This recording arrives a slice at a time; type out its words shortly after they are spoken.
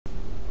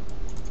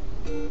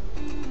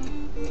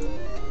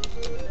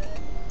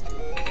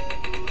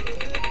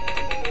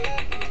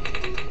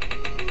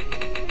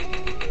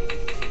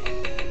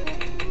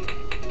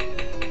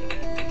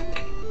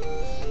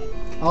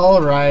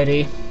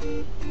Alrighty.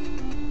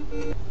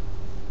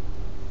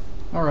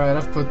 Alright,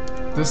 I've put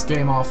this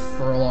game off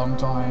for a long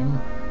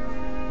time.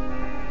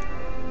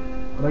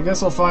 But I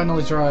guess I'll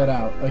finally try it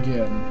out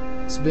again.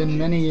 It's been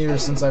many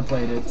years since I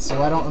played it,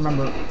 so I don't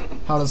remember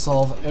how to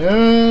solve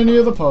any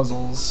of the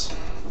puzzles.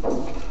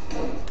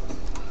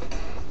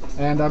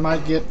 And I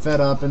might get fed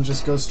up and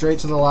just go straight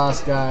to the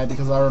last guy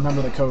because I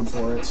remember the code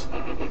for it.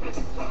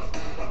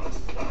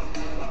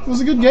 It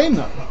was a good game,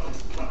 though.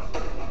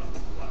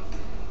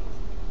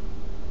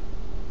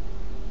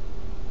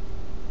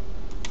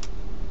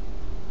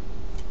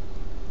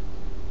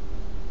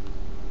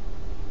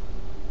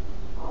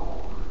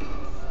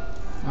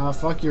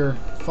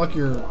 Fuck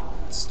your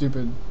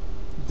stupid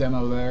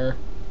demo there.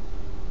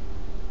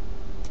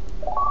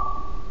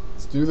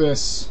 Let's do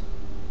this.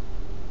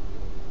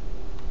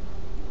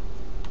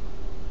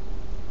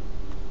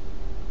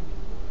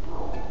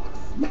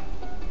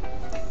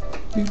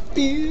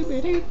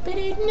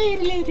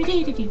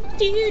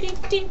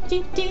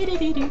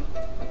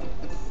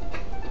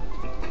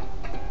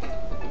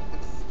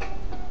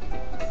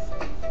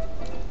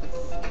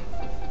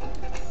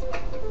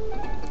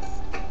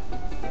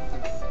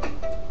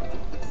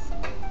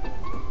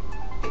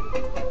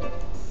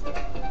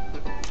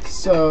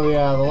 So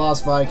yeah, the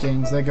Lost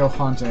Vikings, they go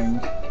hunting.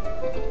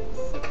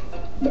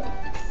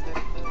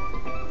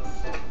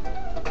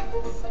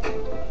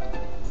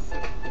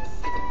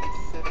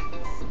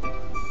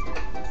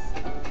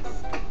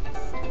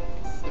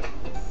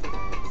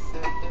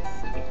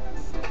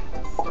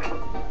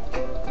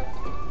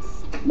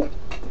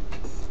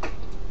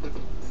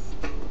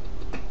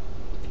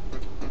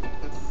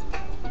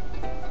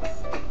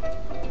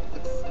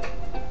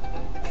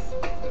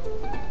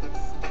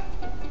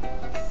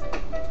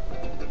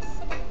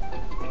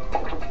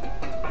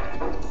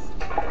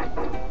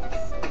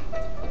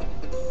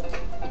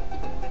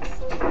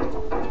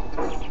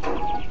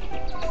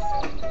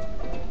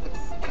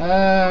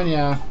 And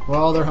yeah,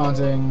 while they're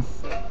hunting,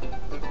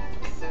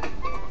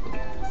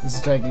 this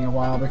is taking a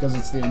while because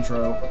it's the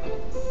intro,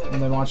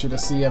 and they want you to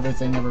see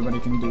everything everybody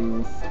can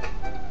do.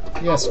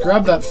 Yes,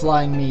 grab that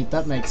flying meat,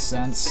 that makes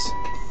sense.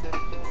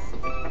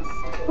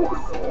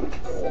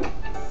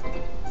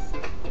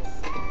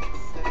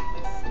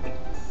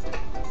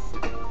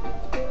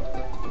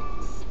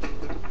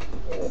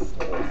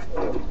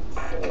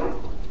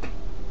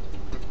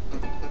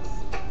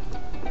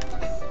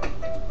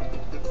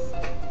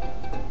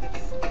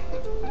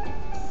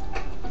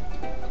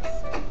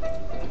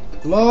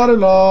 Blah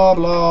blah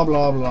blah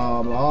blah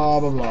blah blah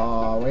blah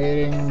blah.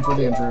 Waiting for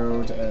the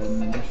intro to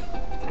end.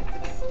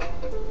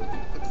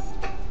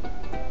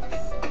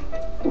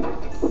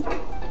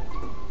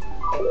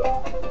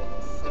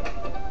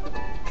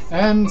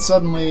 And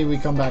suddenly we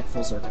come back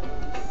full circle.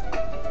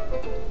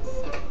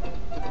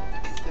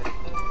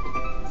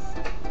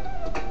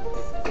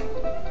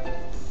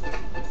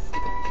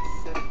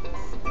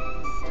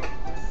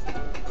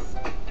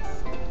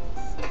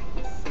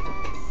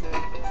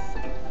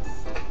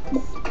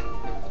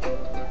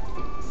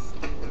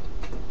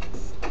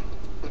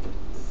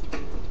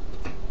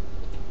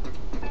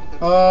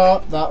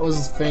 That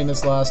was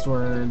famous last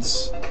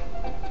words.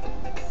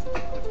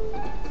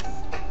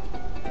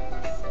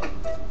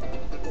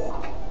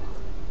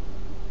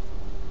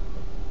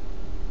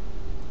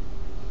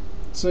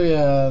 So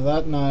yeah,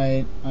 that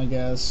night, I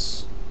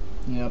guess.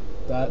 Yep,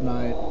 that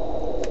night.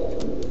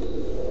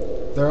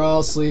 They're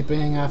all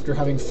sleeping after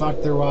having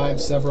fucked their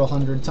wives several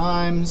hundred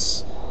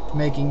times,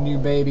 making new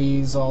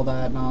babies, all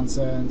that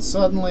nonsense.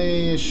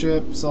 Suddenly, a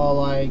ship's all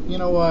like, you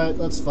know what,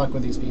 let's fuck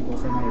with these people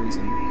for no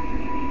reason.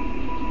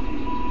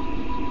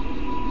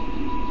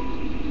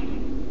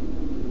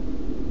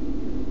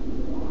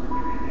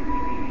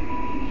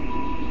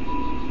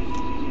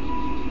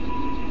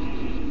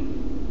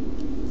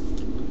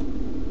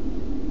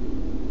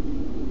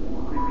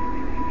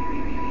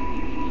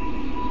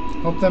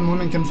 Hope them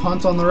women can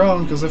hunt on their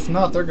own, because if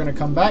not, they're going to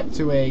come back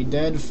to a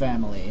dead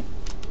family.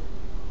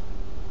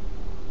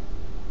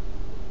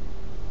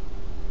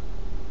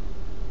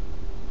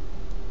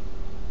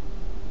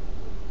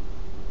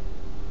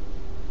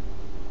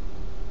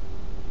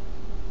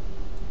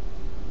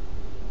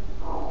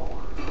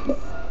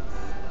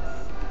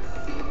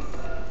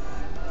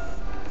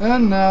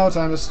 And now,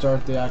 time to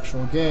start the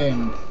actual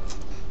game.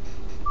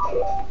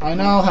 I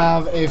now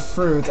have a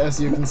fruit, as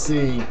you can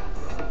see.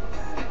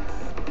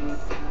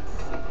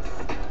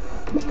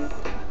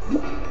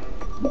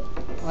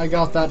 I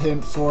got that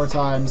hint 4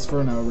 times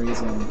for no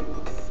reason.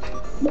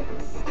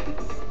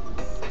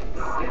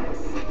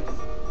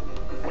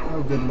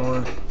 Oh, good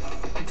lord.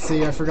 Let's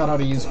see, I forgot how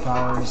to use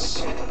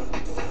powers.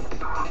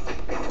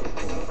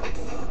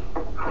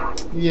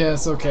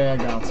 Yes, okay, I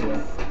got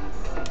you.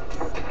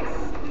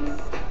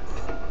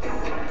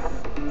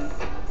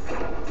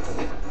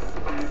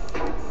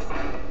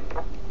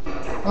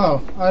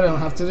 Oh, I don't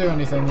have to do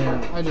anything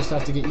here. I just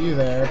have to get you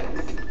there.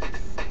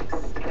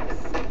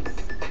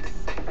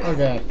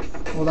 Okay.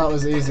 Well, that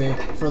was easy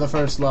for the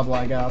first level,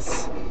 I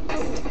guess.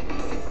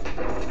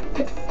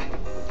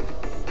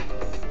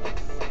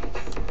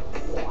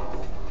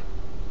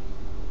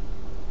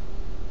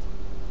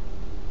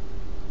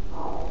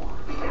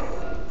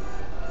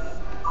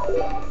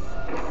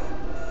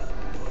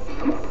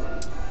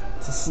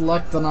 To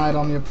select an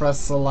item, you press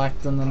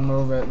select and then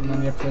move it, and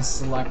then you press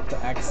select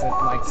to exit,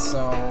 like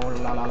so.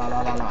 La la la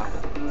la la la.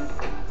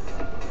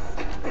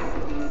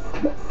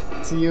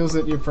 To use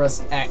it, you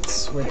press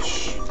X,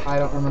 which I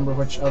don't remember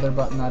which other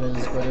button that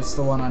is, but it's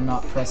the one I'm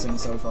not pressing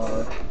so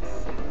far.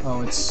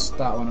 Oh, it's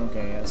that one.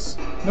 Okay, yes.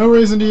 No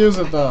reason to use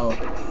it, though.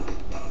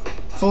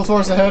 Full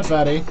force ahead,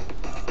 fatty.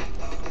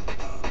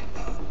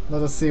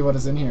 Let us see what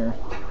is in here.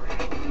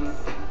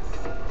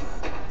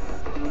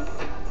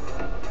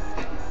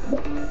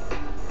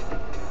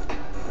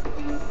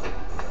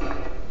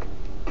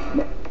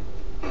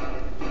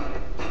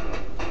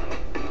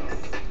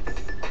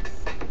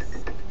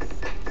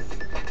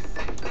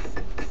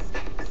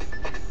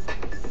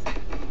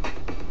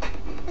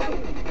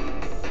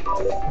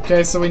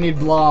 Okay, so we need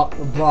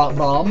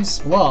bombs?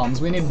 Bloms.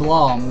 We need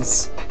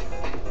bloms.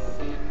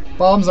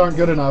 Bombs aren't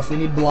good enough. We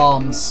need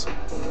bloms.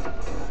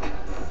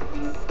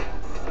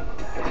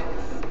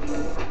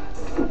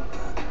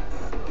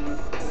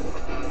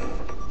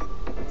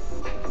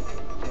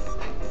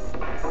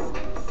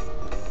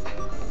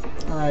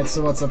 Alright,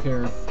 so what's up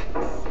here?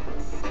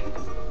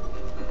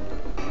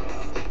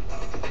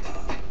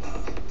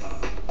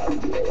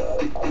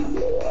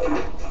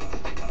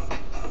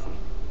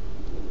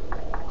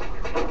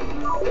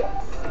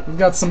 We've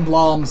got some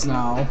bloms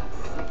now.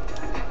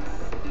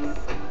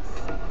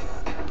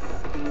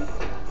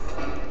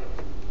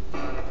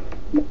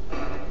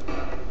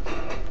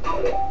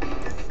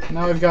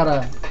 Now we've got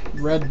a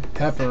red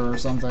pepper or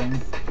something.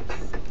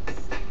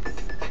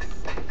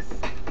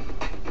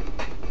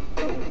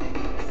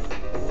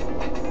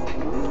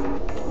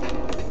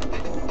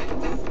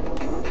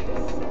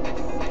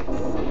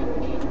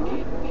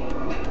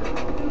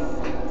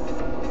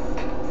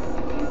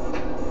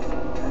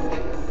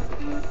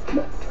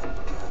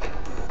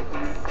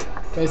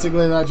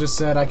 Basically, that just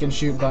said I can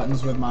shoot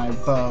buttons with my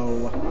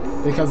bow.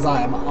 Because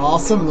I am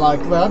awesome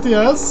like that,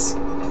 yes?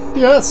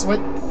 Yes, wait.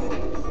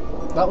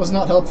 That was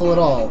not helpful at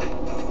all.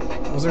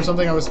 Was there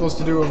something I was supposed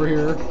to do over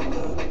here?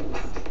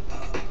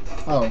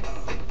 Oh.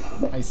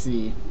 I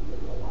see.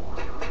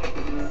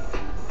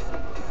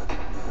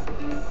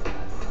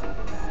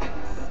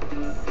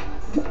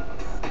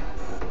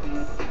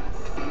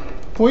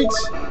 Point.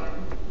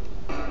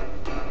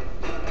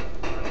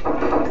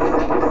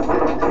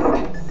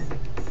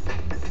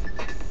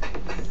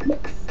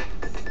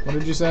 What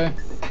did you say?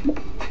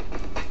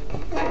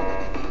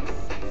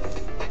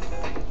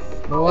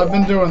 Well, I've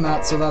been doing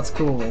that, so that's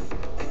cool.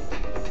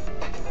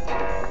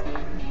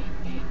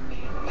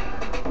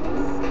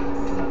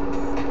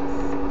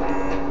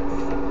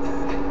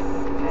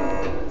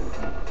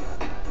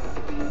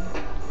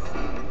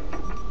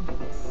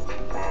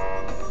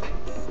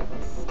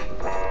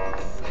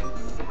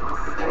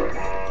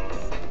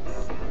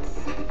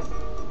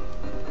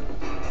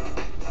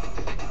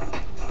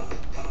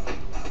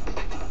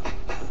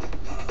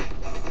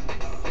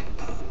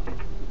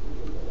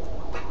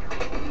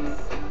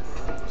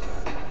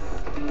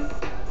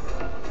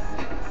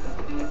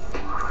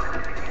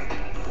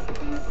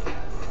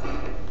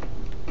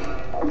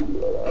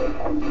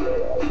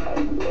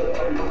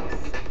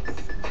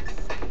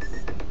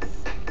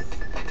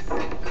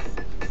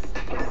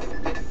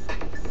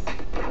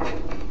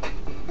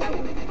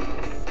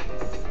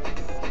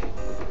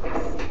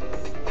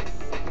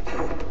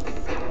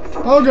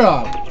 Oh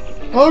god!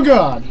 Oh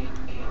god!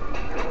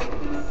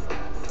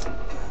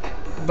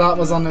 That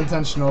was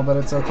unintentional, but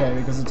it's okay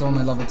because it's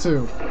only level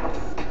 2.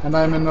 And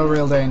I'm in no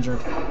real danger.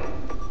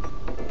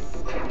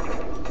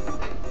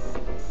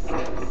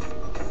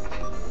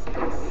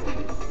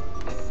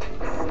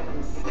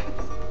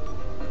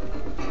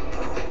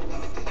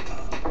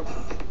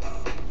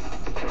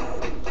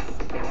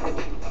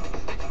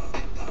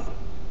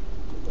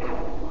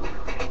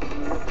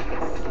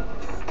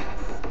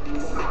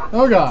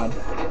 Oh god!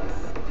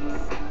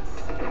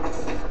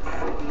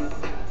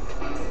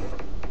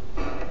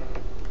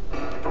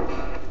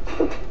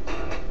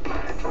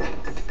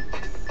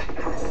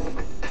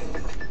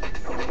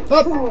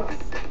 Up!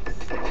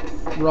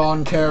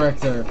 Wrong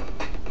character.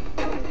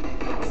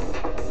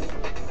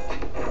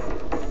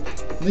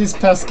 These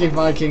pesky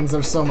Vikings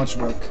are so much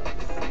work.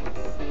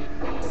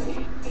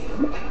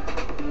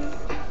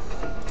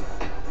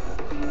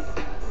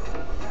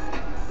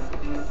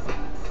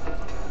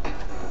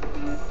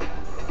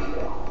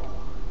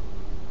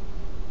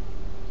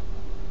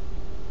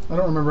 I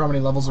don't remember how many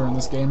levels are in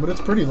this game, but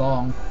it's pretty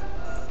long.